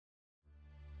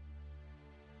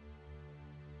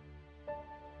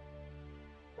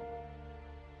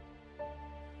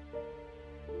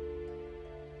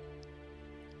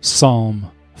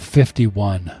Psalm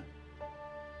 51.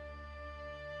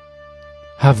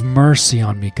 Have mercy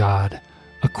on me, God,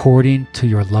 according to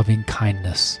your loving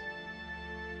kindness.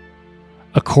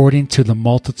 According to the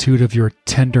multitude of your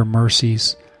tender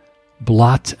mercies,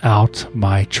 blot out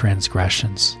my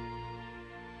transgressions.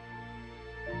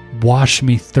 Wash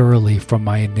me thoroughly from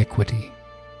my iniquity.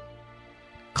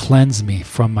 Cleanse me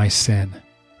from my sin.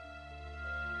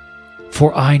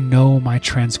 For I know my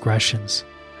transgressions.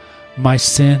 My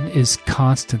sin is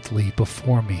constantly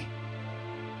before me.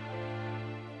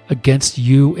 Against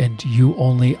you and you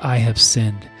only I have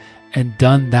sinned, and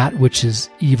done that which is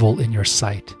evil in your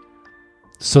sight,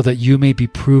 so that you may be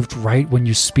proved right when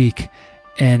you speak,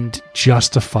 and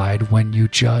justified when you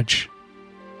judge.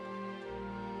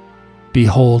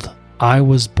 Behold, I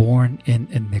was born in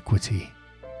iniquity.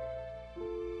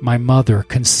 My mother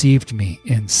conceived me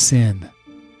in sin.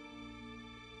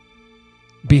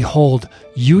 Behold,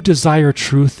 you desire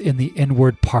truth in the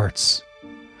inward parts.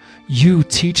 You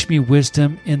teach me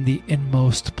wisdom in the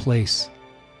inmost place.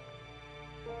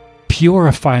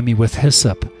 Purify me with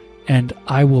hyssop, and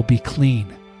I will be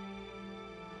clean.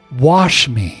 Wash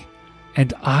me,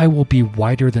 and I will be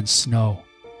whiter than snow.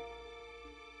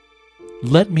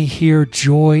 Let me hear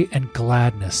joy and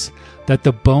gladness, that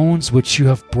the bones which you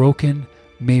have broken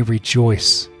may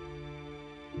rejoice.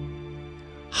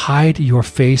 Hide your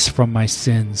face from my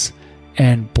sins,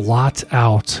 and blot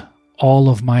out all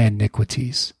of my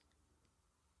iniquities.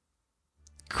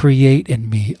 Create in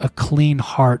me a clean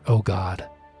heart, O God.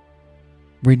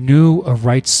 Renew a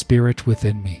right spirit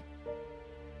within me.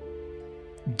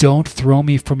 Don't throw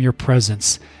me from your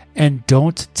presence, and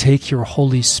don't take your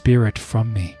Holy Spirit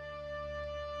from me.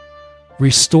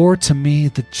 Restore to me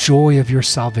the joy of your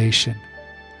salvation.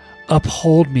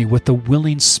 Uphold me with a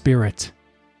willing spirit.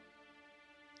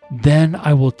 Then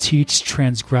I will teach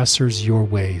transgressors your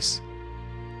ways.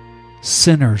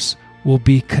 Sinners will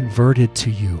be converted to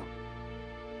you.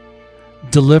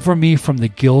 Deliver me from the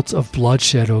guilt of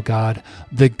bloodshed, O God,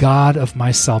 the God of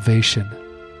my salvation.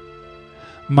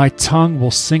 My tongue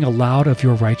will sing aloud of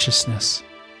your righteousness.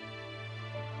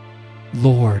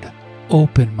 Lord,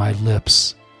 open my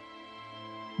lips.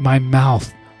 My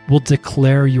mouth will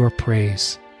declare your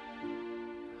praise.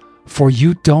 For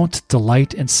you don't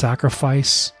delight in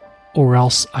sacrifice, or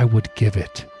else I would give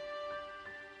it.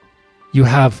 You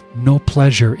have no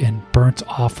pleasure in burnt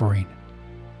offering.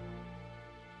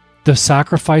 The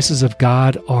sacrifices of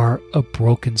God are a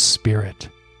broken spirit.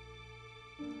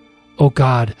 O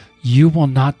God, you will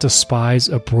not despise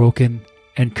a broken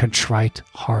and contrite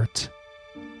heart.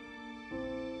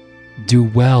 Do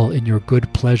well in your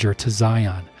good pleasure to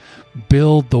Zion.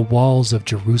 Build the walls of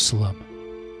Jerusalem.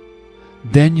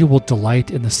 Then you will delight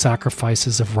in the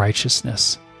sacrifices of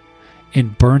righteousness,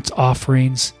 in burnt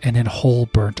offerings and in whole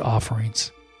burnt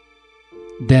offerings.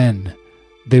 Then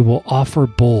they will offer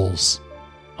bulls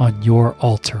on your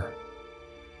altar.